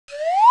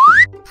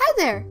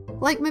there!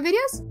 Like my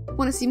videos?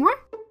 Want to see more?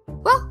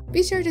 Well,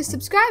 be sure to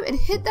subscribe and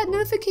hit that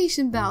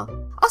notification bell.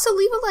 Also,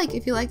 leave a like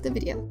if you like the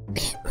video.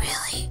 It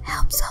really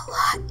helps a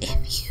lot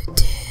if you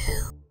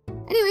do.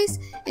 Anyways,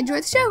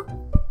 enjoy the show.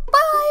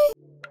 Bye!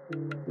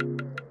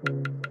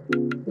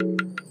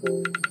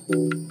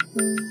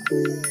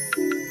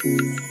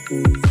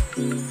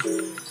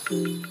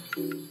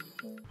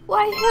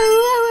 Why,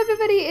 hello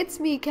everybody, it's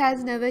me,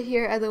 Casanova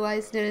here,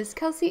 otherwise known as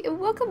Kelsey, and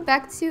welcome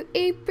back to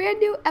a brand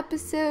new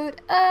episode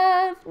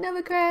of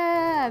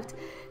Novacraft.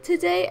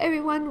 Today,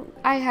 everyone,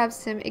 I have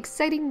some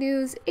exciting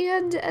news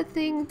and a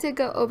thing to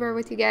go over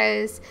with you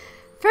guys.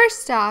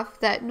 First off,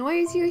 that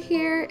noise you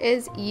hear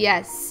is,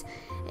 yes,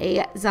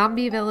 a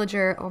zombie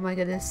villager. Oh my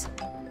goodness.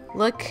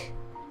 Look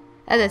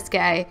at this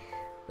guy.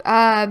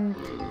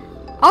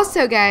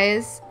 Also,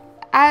 guys,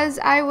 as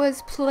I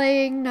was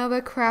playing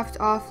Novacraft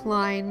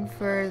offline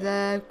for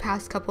the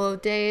past couple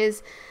of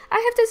days, I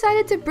have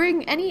decided to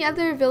bring any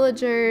other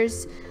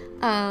villagers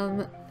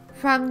from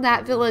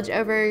that village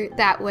over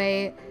that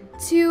way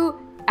to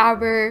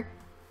our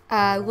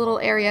little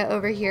area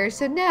over here.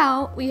 So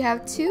now we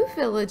have two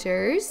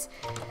villagers.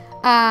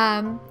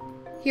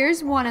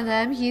 Here's one of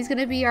them. He's going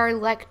to be our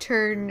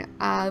lectern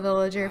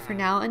villager for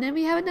now. And then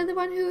we have another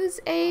one who's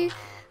a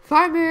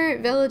farmer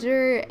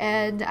villager,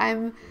 and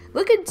I'm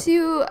looking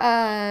to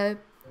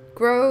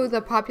grow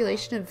the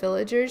population of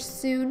villagers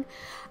soon.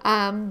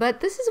 But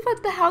this is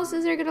what the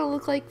houses are going to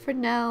look like for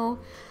now.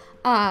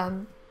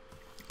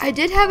 I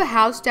did have a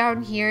house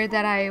down here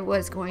that I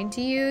was going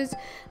to use,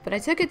 but I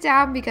took it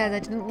down because I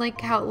didn't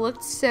like how it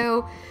looked.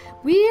 So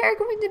we are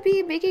going to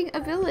be making a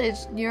village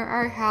near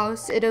our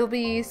house. It'll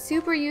be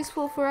super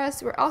useful for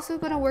us. We're also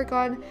going to work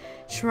on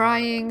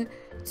trying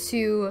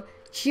to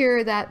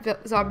cure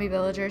that zombie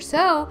villager.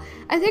 So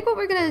I think what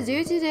we're going to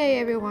do today,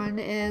 everyone,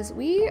 is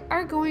we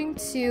are going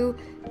to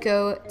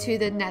go to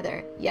the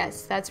nether.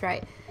 Yes, that's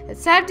right.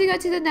 It's time to go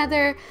to the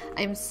nether.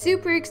 I'm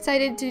super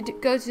excited to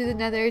go to the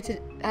nether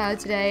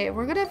today.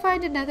 We're going to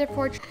find a nether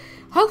fortress.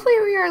 Hopefully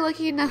we are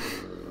lucky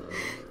enough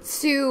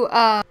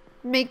to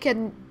make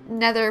a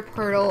nether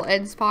portal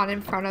and spawn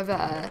in front of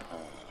a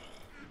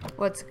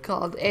what's it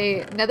called,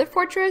 a nether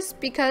fortress,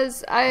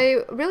 because I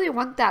really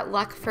want that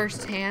luck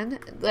firsthand.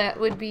 That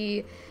would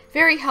be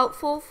very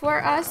helpful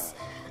for us,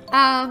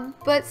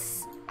 but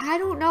I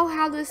don't know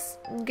how this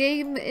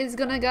game is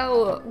gonna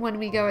go when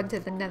we go into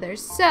the nether.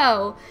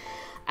 So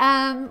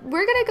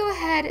we're gonna go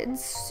ahead and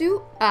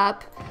suit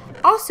up.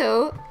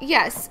 Also,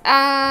 yes,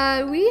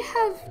 we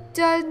have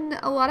done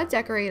a lot of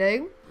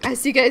decorating.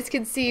 As you guys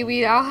can see,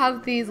 we now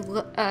have these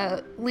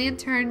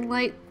lantern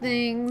light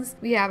things.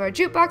 We have our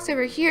jukebox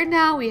over here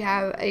now. We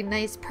have a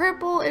nice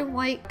purple and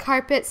white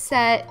carpet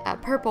set, a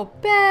purple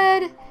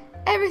bed.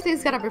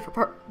 Everything's gotta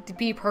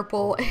be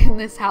purple in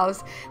this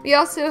house. We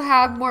also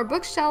have more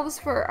bookshelves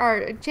for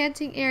our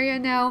enchanting area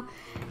now,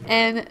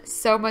 and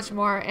so much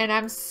more. And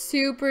I'm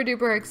super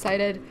duper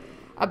excited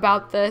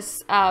about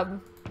this.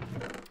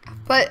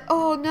 But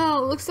oh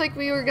no, looks like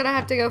we were gonna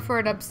have to go for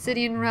an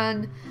obsidian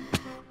run.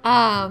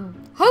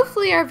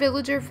 Hopefully our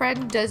villager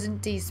friend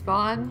doesn't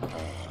despawn.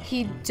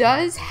 He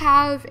does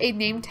have a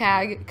name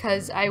tag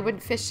because I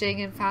went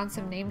fishing and found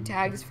some name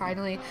tags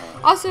finally.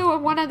 Also,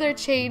 one other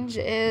change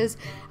is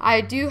I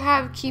do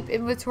have keep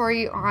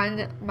inventory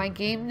on my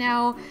game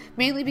now,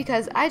 mainly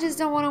because I just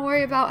don't want to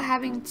worry about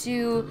having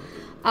to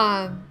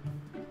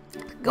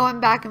going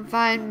back and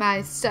find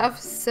my stuff.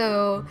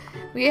 So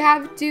we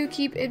have to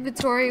keep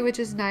inventory, which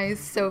is nice.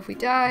 So if we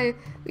die,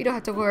 we don't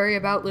have to worry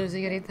about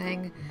losing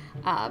anything.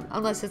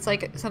 Unless it's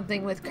like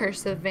something with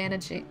cursive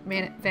vanishing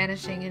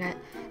in it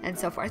and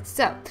so forth.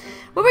 So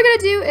what we're gonna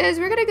do is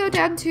we're gonna go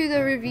down to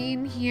the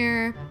ravine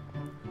here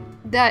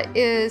that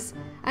is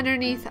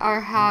underneath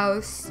our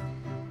house,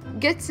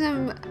 get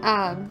some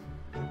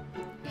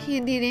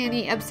handy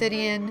dandy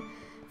obsidian,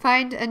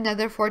 find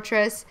another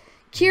fortress,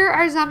 cure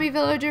our zombie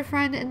villager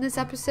friend in this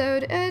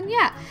episode, and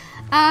yeah.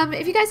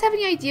 If you guys have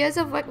any ideas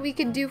of what we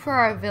can do for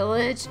our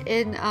village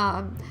in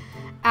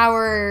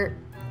our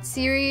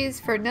series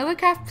for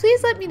Novacraft,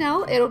 please let me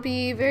know. It'll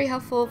be very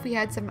helpful if we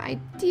had some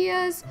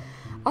ideas.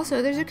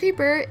 Also, there's a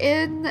creeper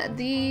in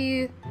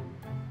the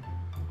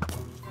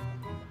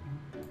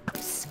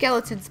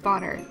skeleton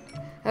spawner.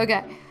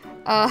 Okay.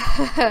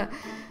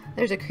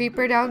 There's a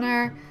creeper down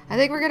there. I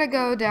think we're gonna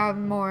go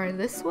down more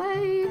this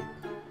way,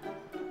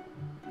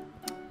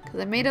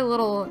 because I made a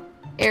little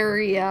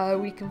area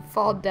we can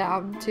fall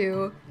down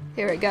to.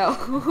 Here we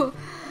go.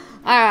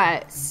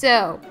 Alright,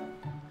 so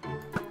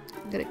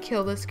gonna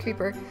kill this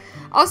creeper.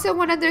 Also,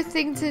 one other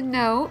thing to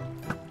note,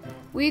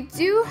 we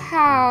do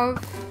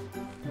have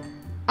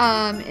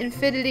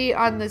infinity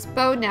on this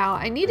bow now.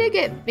 I need to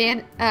get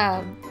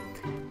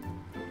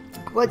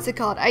what's it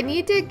called? I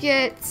need to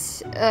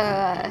get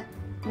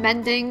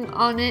mending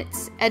on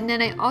it, and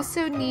then I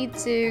also need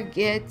to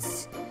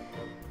get,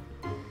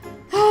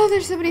 oh,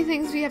 there's so many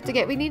things we have to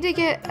get. We need to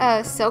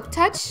get silk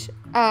touch,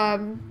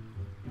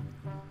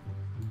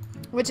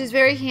 which is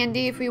very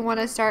handy if we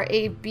want to start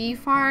a bee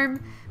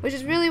farm, which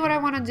is really what I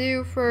want to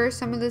do for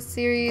some of this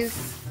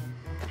series.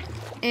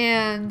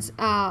 And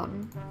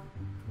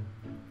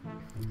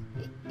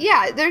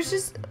yeah,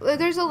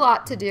 there's a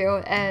lot to do,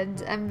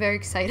 and I'm very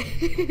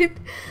excited.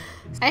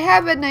 I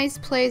have a nice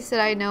place that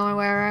I know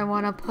where I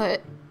want to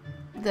put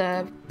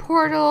the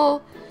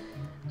portal.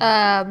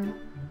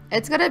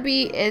 It's gonna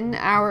be in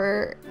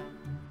our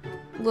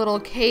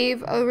little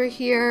cave over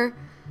here,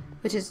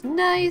 which is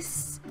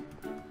nice.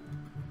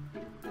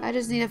 I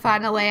just need to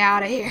find a way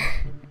out of here.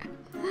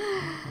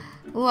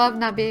 Love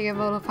not being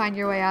able to find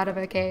your way out of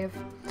a cave.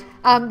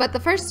 But the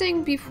first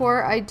thing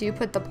before I do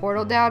put the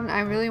portal down,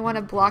 I really want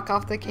to block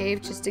off the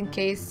cave just in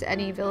case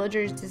any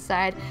villagers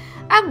decide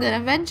I'm gonna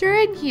venture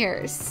in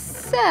here.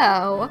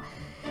 So,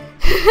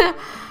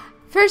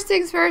 first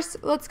things first,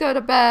 let's go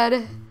to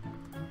bed.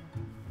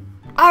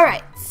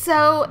 Alright,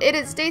 so it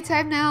is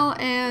daytime now,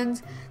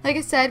 and like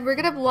I said, we're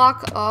gonna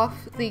block off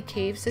the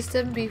cave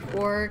system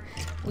before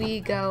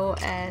we go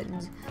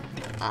and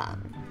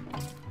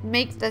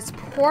make this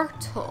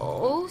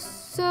portal.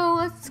 So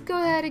let's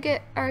go ahead and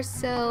get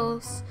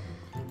ourselves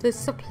the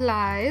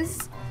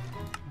supplies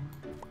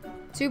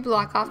to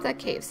block off that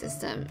cave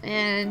system.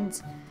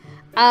 And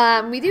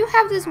we do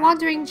have this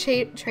wandering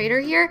trader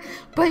here,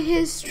 but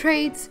his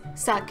trades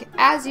suck.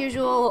 As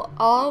usual,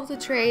 all of the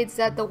trades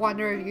that the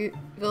wandering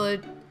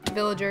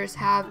villagers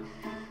have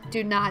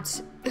do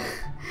not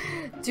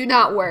do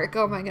not work.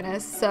 Oh my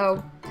goodness.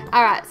 So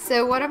alright,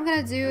 so what I'm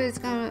gonna do is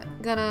I'm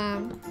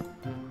gonna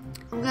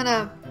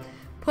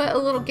put a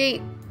little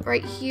gate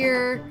right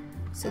here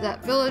so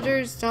that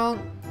villagers don't,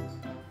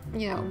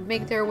 you know,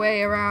 make their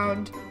way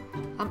around.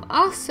 I'm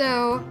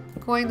also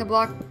going to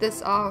block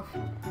this off.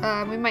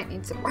 We might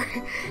need some more.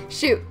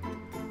 Shoot.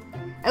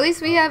 At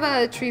least we have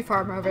a tree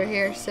farm over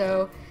here,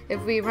 so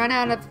if we run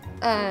out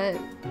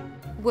of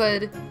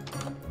wood,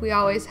 we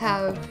always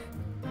have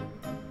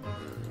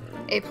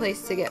a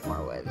place to get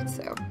more wood.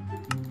 So,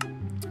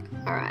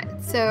 alright,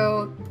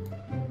 so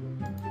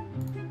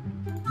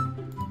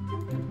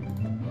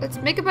let's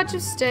make a bunch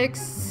of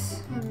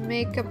sticks,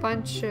 make a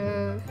bunch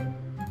of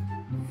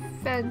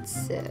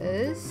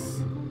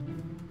fences.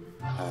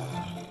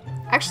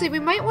 Actually, we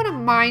might want to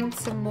mine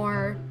some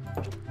more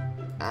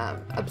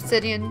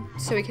obsidian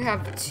so we can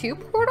have 2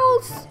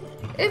 portals,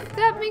 if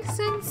that makes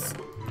sense.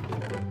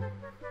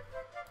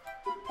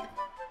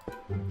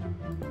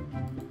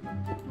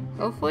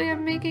 Hopefully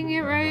I'm making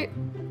it right.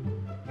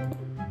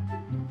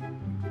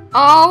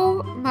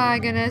 Oh my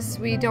goodness,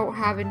 we don't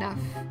have enough.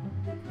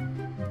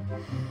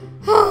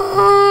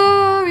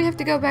 We have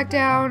to go back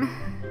down.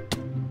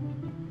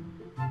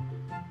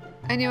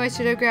 I knew I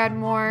should have grabbed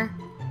more.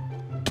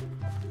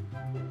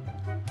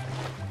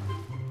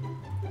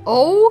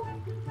 Oh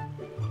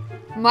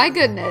my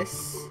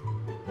goodness.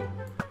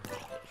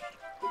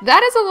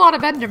 That is a lot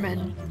of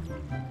Endermen.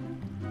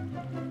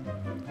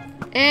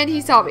 And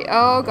he saw me.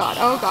 Oh god,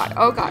 oh god,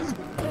 oh god.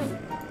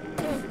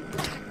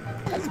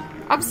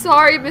 I'm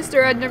sorry,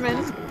 Mr.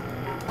 Enderman.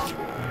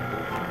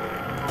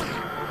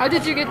 How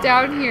did you get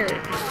down here?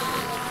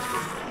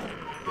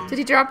 Did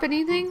he drop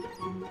anything?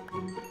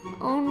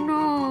 Oh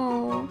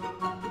no.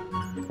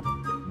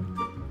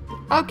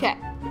 Okay.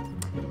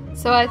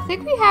 So I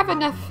think we have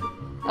enough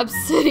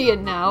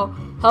obsidian now.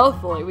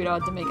 Hopefully we don't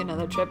have to make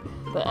another trip.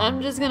 But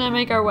I'm just gonna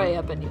make our way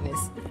up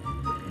anyways.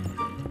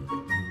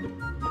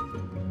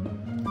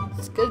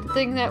 It's a good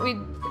thing that we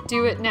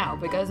do it now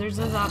because there's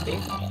a zombie.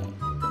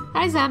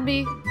 Hi,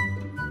 zombie.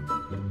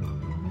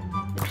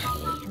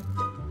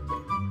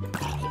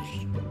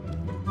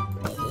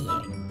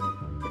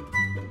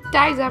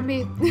 Die,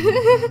 zombie.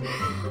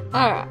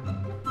 Alright.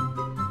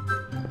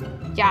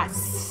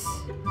 Yes.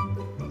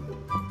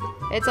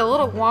 It's a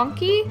little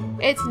wonky.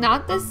 It's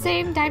not the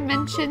same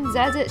dimensions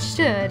as it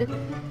should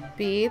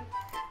be,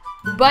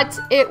 but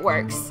it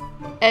works.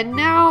 And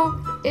now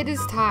it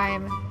is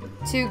time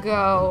to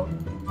go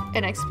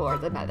and explore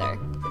the nether.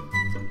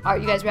 Are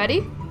you guys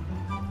ready?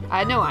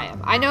 I know I am.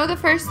 I know the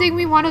first thing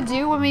we want to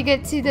do when we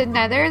get to the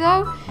nether,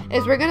 though,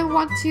 is we're going to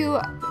want to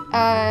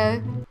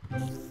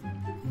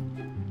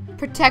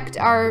protect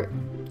our,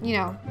 you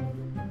know,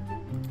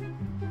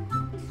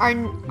 our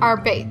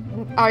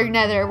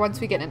nether once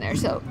we get in there.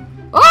 So,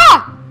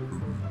 ah!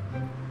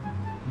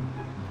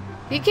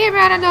 He came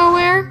out of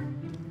nowhere.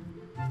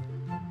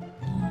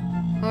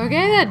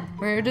 Okay then,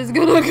 we're just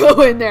gonna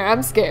go in there.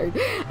 I'm scared.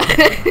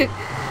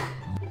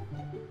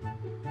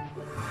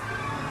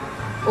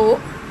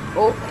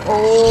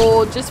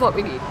 Oh, just what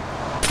we need.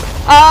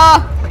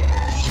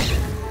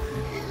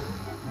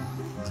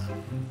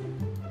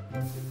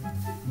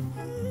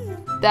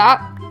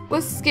 That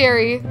was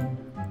scary.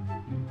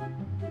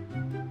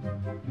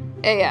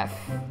 AF.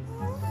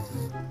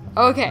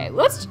 Okay,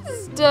 let's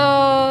just,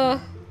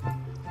 come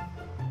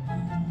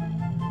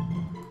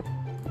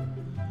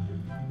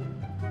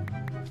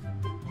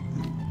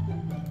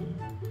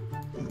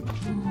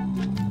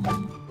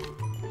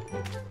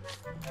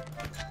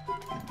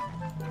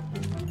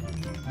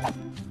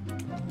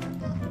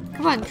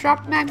on,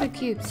 drop magma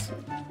cubes.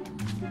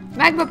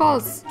 Magma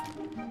balls.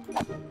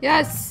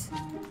 Yes.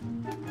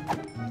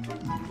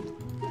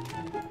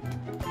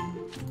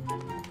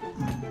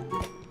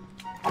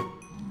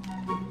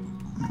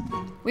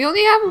 We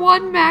only have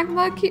one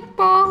magma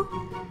ball?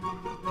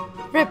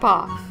 Rip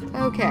off.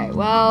 Okay,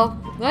 well,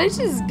 let's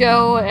just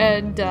go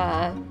and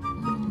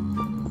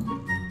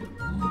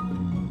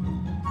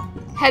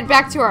head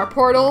back to our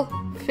portal,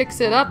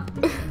 fix it up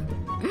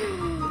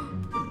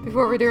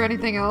before we do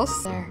anything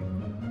else.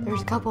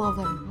 There's a couple of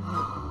them.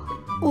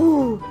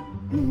 Ooh.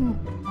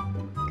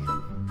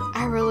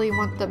 I really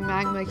want the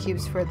magma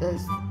cubes for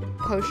those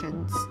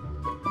potions.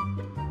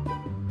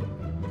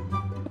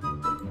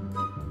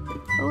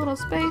 A little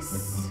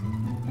space.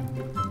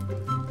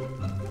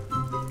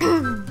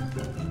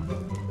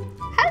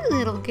 Hi,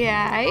 little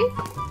guy.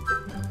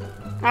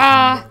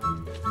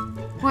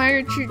 Why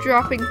aren't you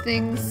dropping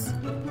things?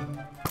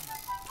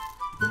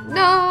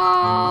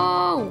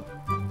 No!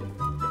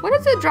 What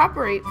is the drop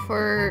rate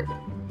for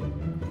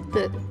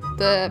the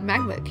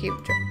magma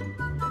cube drop?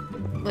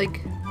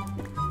 Like,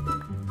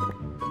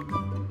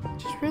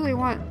 just really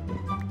want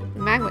the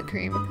magma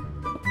cream.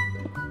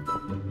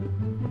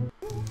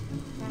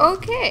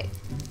 Okay.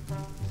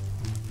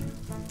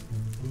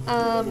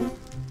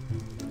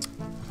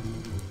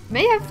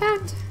 May have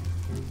found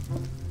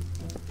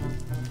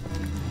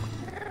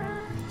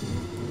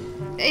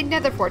a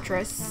nether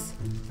fortress.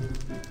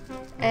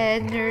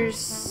 And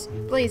there's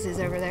blazes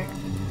over there.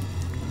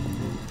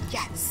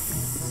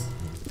 Yes.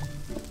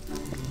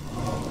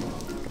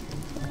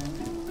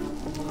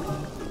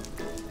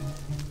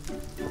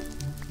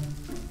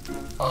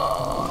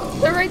 Oh,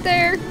 they're right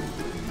there.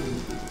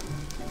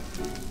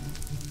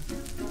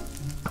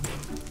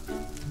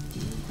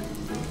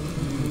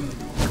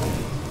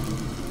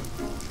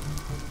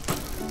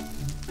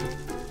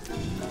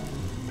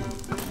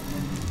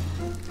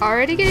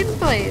 Already getting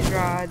blaze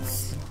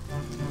rods.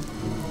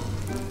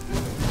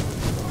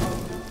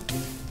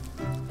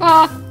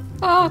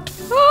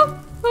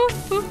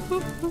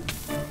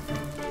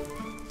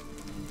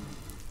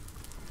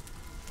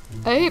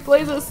 I hate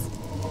blazes.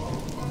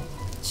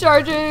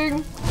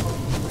 Charging.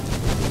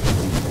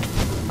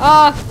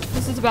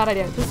 This is a bad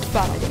idea. This is a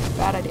bad idea.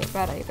 Bad idea.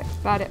 Bad idea.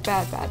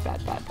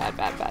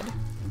 Bad.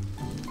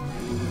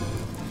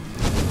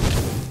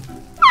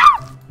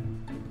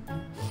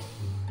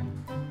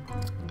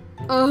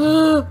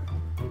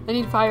 I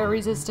need fire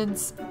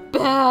resistance.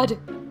 Bad.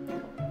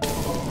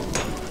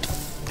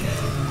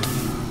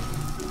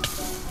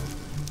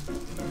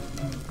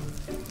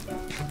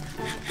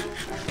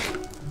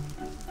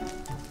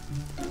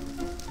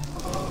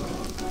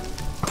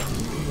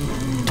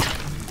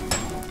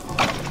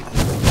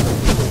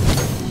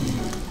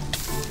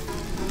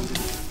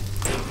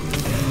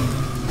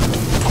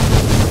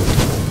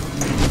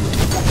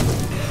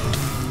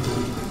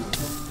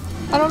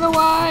 I don't know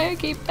why I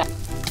keep that.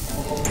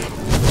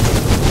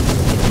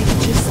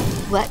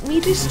 Just let me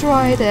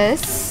destroy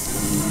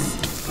this.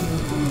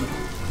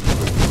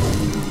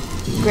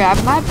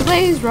 Grab my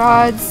blaze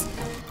rods.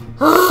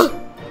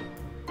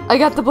 I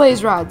got the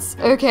blaze rods.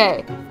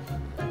 Okay.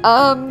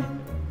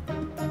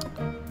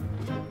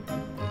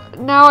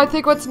 Now I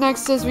think what's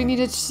next is we need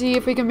to see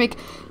if we can make.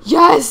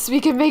 Yes,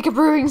 we can make a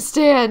brewing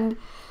stand.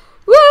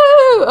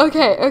 Woo!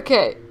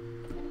 Okay.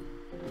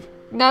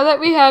 Now that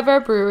we have our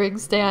brewing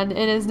stand,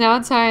 it is now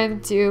time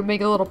to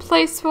make a little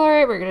place for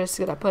it. We're just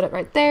gonna put it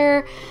right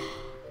there.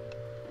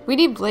 We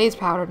need blaze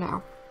powder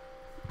now.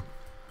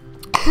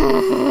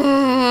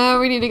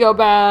 We need to go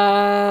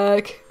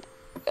back.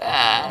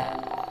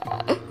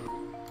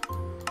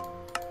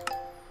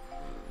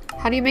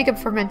 How do you make a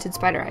fermented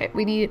spiderite?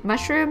 We need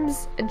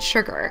mushrooms and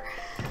sugar.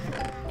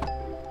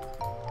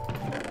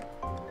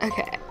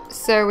 Okay,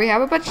 so we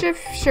have a bunch of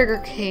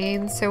sugar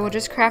cane, so we'll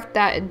just craft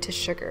that into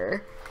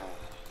sugar.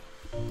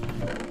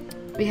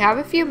 We have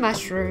a few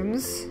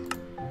mushrooms.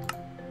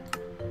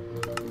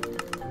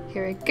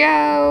 Here we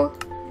go.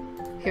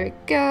 Here we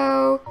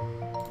go.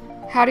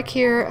 How to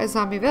cure a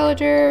zombie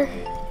villager.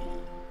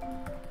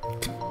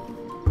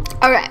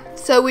 Alright,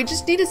 so we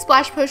just need a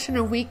splash potion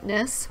of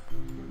weakness.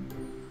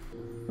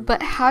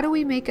 But how do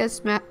we make a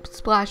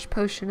splash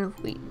potion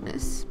of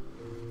weakness?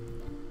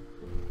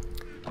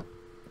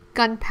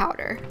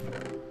 Gunpowder.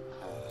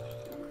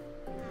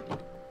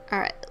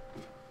 Alright.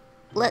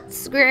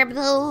 Let's grab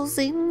those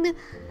and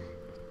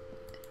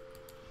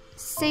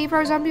save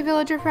our zombie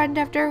villager friend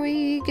after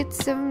we get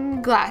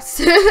some glass.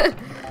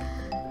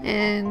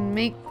 And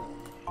make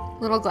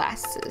little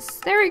glasses.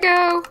 There we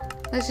go.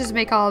 Let's just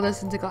make all of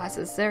this into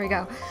glasses. There we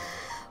go.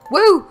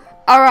 Woo!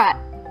 Alright.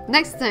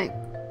 Next thing.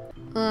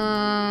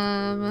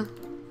 Doop,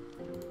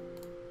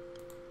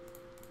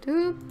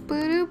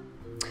 doop.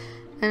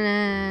 And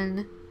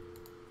then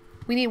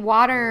we need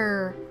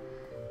water.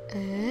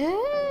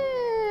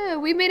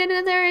 We made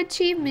another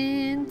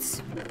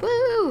achievement.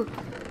 Woo!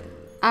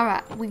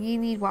 Alright, we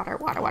need water.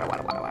 Water.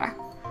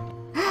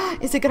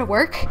 Is it gonna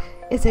work?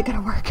 Is it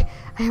gonna work?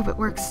 I hope it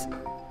works.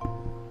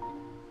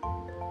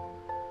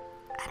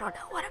 I don't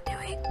know what I'm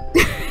doing.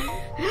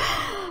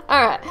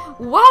 Alright,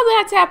 while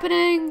that's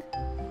happening,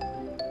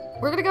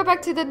 we're gonna go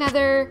back to the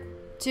nether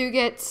to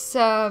get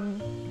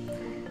some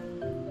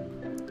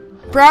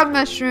brown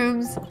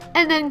mushrooms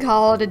and then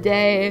call it a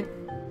day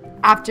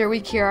after we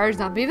cure our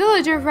zombie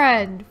villager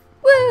friend.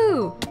 Woo!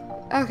 Woo!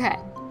 Okay.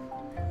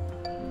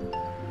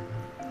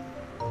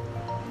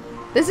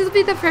 This will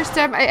be the first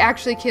time I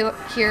actually cure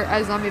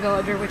a zombie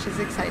villager, which is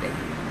exciting.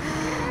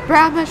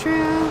 Brown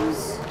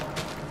mushrooms!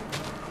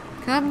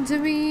 Come to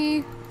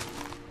me!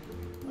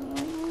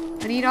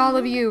 I need all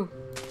of you.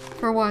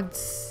 For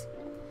once.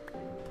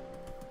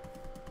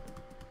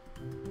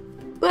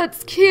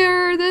 Let's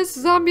cure this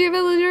zombie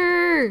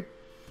villager!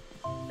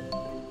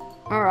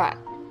 Alright.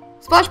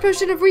 Splash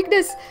potion of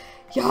weakness!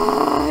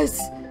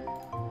 Yes!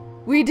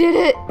 We did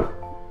it!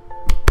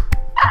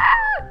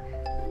 Ah!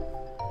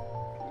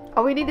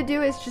 All we need to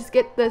do is just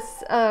get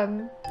this,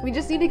 we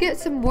just need to get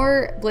some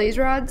more blaze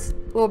rods,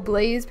 well,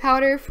 blaze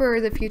powder for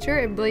the future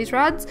and blaze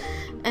rods,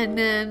 and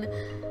then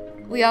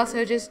we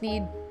also just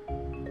need,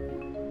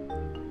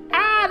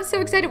 I'm so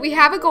excited, we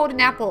have a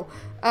golden apple,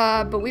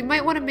 but we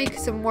might want to make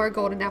some more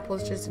golden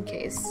apples just in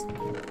case.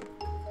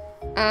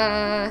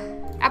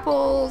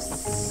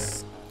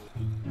 Apples.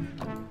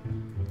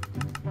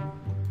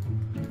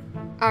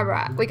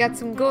 Alright, we got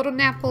some golden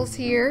apples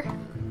here.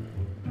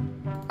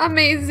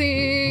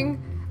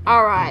 Amazing!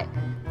 Alright,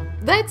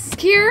 let's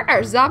cure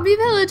our zombie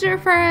villager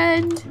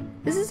friend!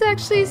 This is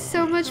actually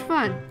so much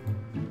fun.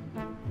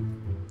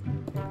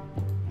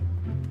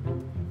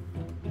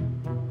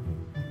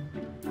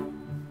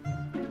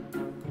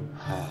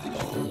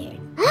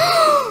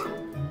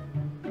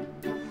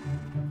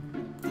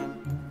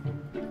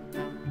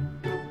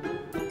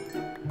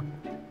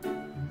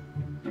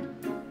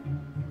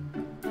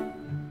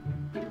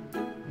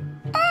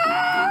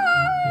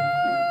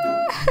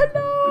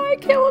 No, I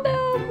killed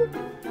him!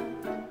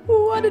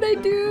 What did I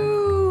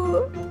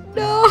do?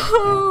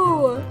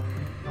 No!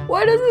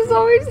 Why does this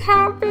always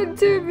happen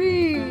to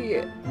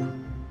me?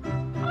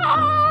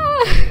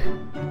 Ah!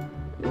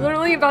 I'm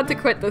literally about to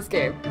quit this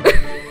game.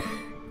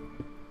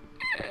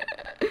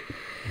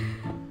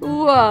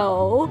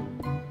 Well,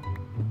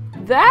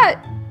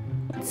 that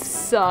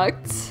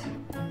sucked.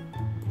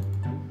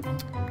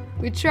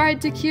 We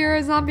tried to cure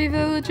a zombie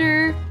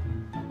villager,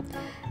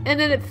 and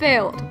then it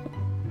failed.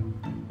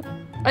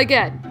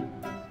 Again.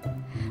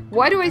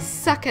 Why do I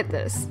suck at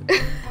this?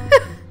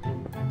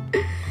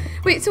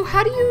 Wait, so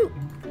how do you...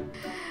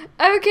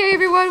 Okay,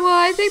 everyone, well,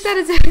 I think that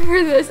is it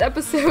for this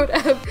episode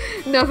of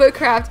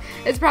Novacraft.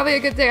 It's probably a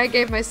good thing I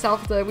gave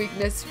myself the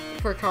weakness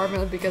for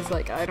karma because,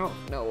 like, I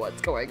don't know what's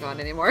going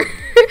on anymore.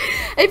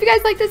 If you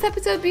guys like this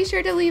episode, be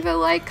sure to leave a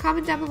like,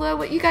 comment down below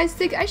what you guys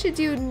think I should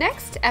do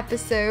next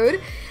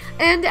episode.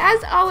 And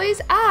as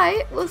always,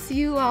 I will see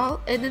you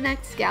all in the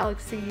next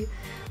galaxy.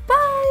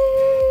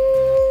 Bye!